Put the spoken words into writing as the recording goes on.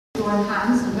Join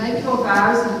hands and make your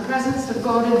vows in the presence of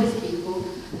God and his people.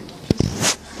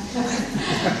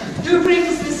 Who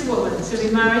brings this woman to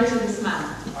be married to this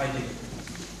man? I do.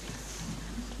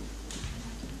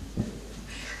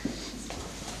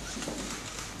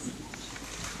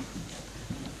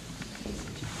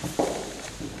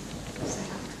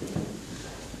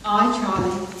 I,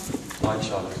 Charlie. I,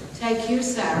 Charlie. Take you,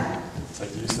 Sarah.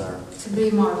 Take you, Sarah. To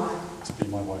be my wife. To be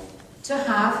my wife. To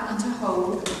have and to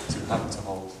hold. To have and to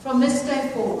hold. From this day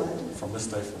forward. From this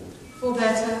day forward. For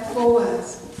better, for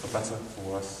worse. For better, for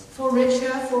worse. For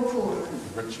richer, for poorer.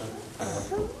 For richer, for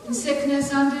poorer. In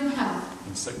sickness and in health.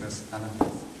 In sickness and in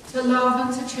health. To love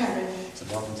and to cherish.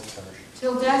 To love and to cherish.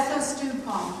 Till death us do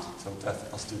part. Till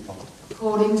death us do part.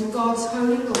 According to God's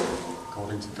holy law.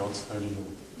 According to God's holy law.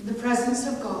 In the presence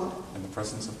of God. In the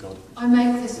presence of God. I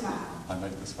make this vow. I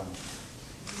make this vow.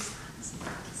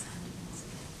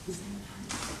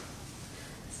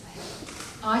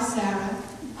 I, Sarah.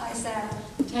 I, Sarah.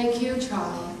 Take you,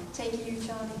 Charlie. Take you,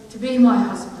 Charlie. To be my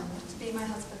husband. To be my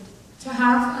husband. To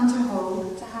have and to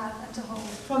hold. To have and to hold.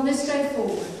 From this day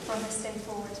forward. From this day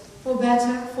forward. For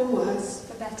better, for worse.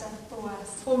 For better, for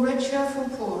worse. For richer, for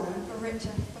poorer. For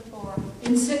richer, for poorer.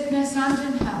 In sickness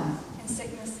and in health. In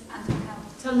sickness and in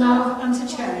health. To love and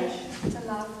to cherish. To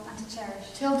love and to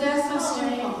cherish. Till death us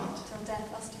do part. Till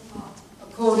death us do part.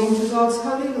 According to God's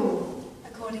holy law.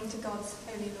 According to God's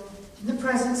holy law. In the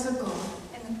presence of God.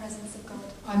 In the presence of God.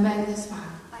 I make this vow.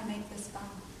 I make this vow.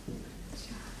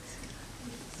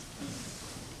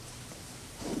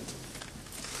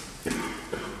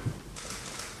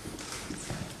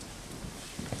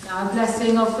 Now a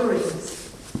blessing of the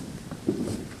rings.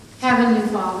 Heavenly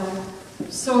Father,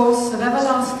 source of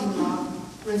everlasting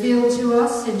love, revealed to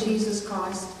us in Jesus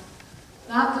Christ,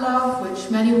 that love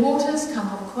which many waters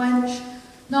cannot quench,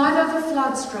 neither the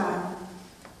floods drown,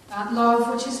 that love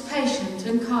which is patient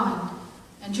and kind,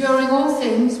 enduring all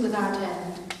things without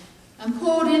end, and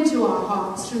poured into our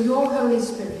hearts through your Holy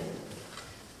Spirit.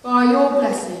 By your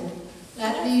blessing,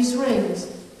 let these rings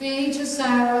be to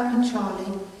Sarah and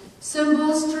Charlie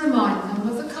symbols to remind them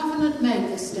of the covenant made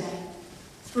this day,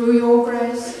 through your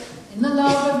grace, in the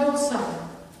love of your Son,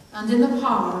 and in the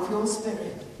power of your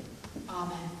Spirit.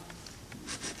 Amen.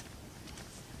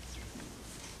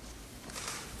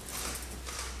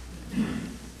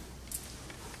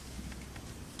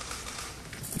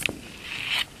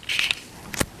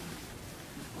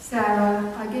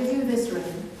 Sarah, I give you this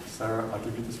ring. Sarah, I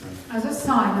give you this ring. As a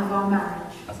sign of our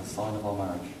marriage. As a sign of our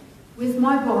marriage. With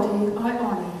my body, I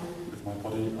honour you. With my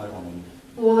body, I honour you.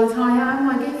 All that I am,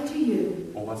 I give to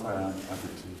you. All that I am, I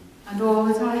give to you. And all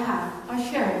that I have,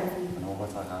 I share with you. And all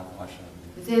that I have, I share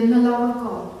with you. Within the love of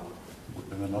God.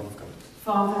 Within the love of God.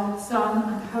 Father,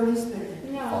 Son, and Holy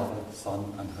Spirit. No. Father,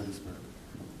 Son, and Holy Spirit.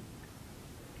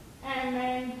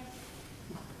 Amen.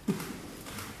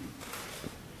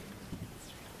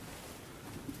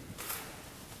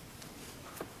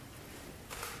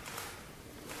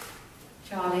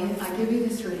 Charlie, I give you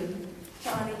this ring.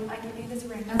 Charlie, I give you this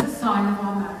ring. As a sign of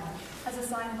our marriage. As a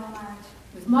sign of our marriage.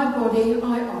 With my body,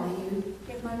 I honour you.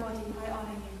 With my body, I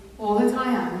honour you. All that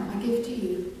I am, I give to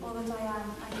you. All that I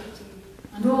am, I give to you.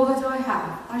 And all that I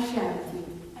have, I share with you.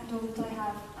 And all that I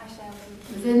have, I share with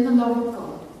you. Within the love of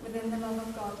God. Within the love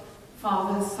of God.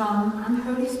 Father, Son, and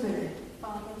Holy Spirit.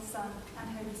 Father, Son, and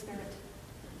Holy Spirit.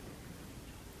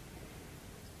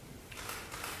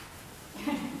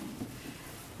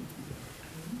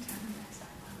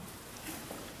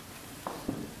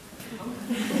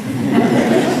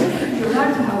 You're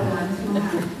allowed to hold hands, you'll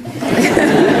have.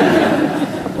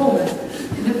 Forward,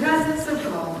 in the presence of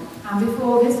God and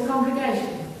before this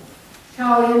congregation,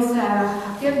 Charlie and Sarah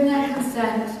have given their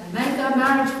consent and made their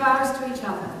marriage vows to each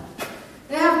other.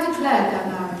 They have declared their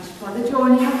marriage by the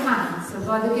joining of hands and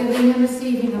by the giving and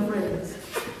receiving of rings.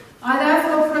 I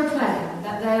therefore proclaim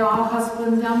that they are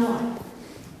husband and wife.